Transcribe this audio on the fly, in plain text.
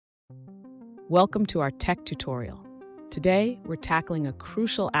Welcome to our tech tutorial. Today, we're tackling a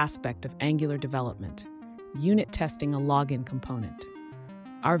crucial aspect of Angular development, unit testing a login component.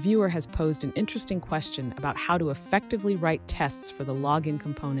 Our viewer has posed an interesting question about how to effectively write tests for the login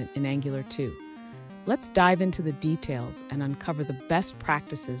component in Angular 2. Let's dive into the details and uncover the best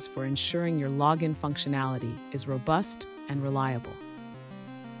practices for ensuring your login functionality is robust and reliable.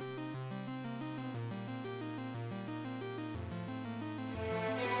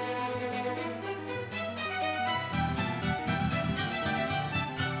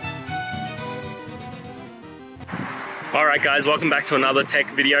 Alright guys, welcome back to another tech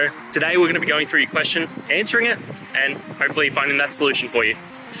video. Today we're going to be going through your question, answering it, and hopefully finding that solution for you.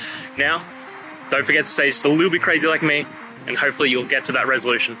 Now, don't forget to stay just a little bit crazy like me, and hopefully you'll get to that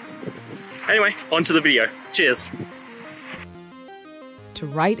resolution. Anyway, on to the video. Cheers! To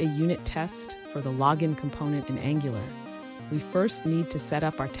write a unit test for the login component in Angular, we first need to set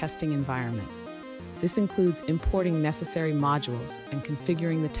up our testing environment. This includes importing necessary modules and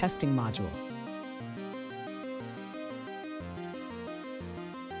configuring the testing module.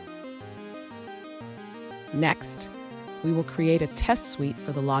 Next, we will create a test suite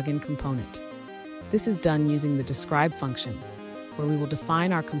for the login component. This is done using the describe function, where we will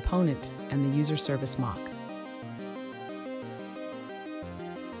define our component and the user service mock.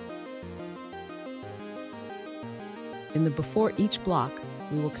 In the before each block,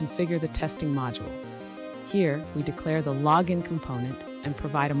 we will configure the testing module. Here, we declare the login component and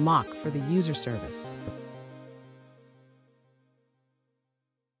provide a mock for the user service.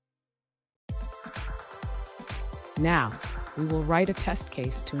 Now, we will write a test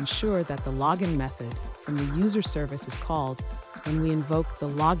case to ensure that the login method from the user service is called when we invoke the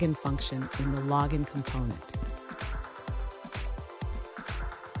login function in the login component.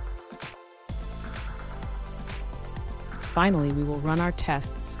 Finally, we will run our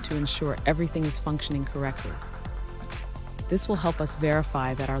tests to ensure everything is functioning correctly. This will help us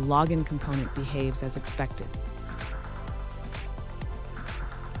verify that our login component behaves as expected.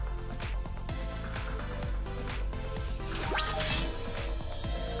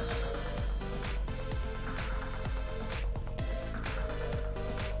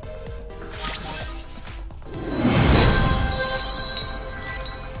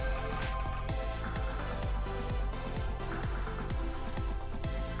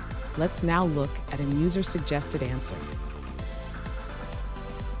 Let's now look at a user-suggested answer.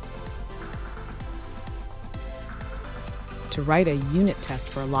 To write a unit test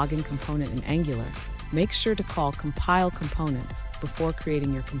for a login component in Angular, make sure to call compile components before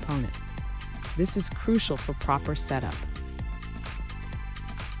creating your component. This is crucial for proper setup.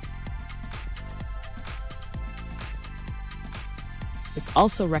 It's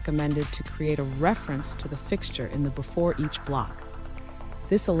also recommended to create a reference to the fixture in the before each block.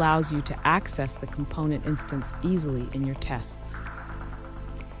 This allows you to access the component instance easily in your tests.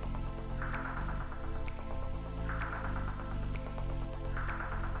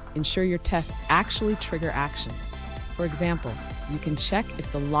 Ensure your tests actually trigger actions. For example, you can check if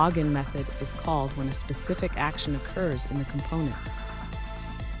the login method is called when a specific action occurs in the component.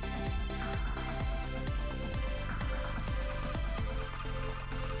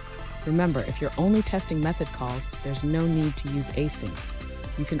 Remember, if you're only testing method calls, there's no need to use async.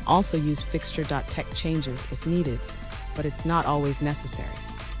 You can also use fixture.techChanges if needed, but it's not always necessary.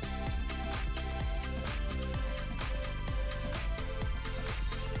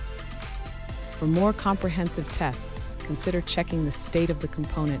 For more comprehensive tests, consider checking the state of the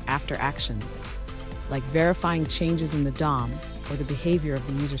component after actions, like verifying changes in the DOM or the behavior of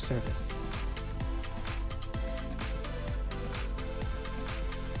the user service.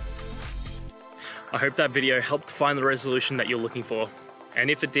 I hope that video helped find the resolution that you're looking for. And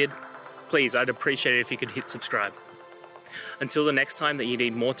if it did, please, I'd appreciate it if you could hit subscribe. Until the next time that you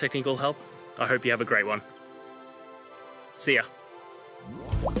need more technical help, I hope you have a great one. See ya.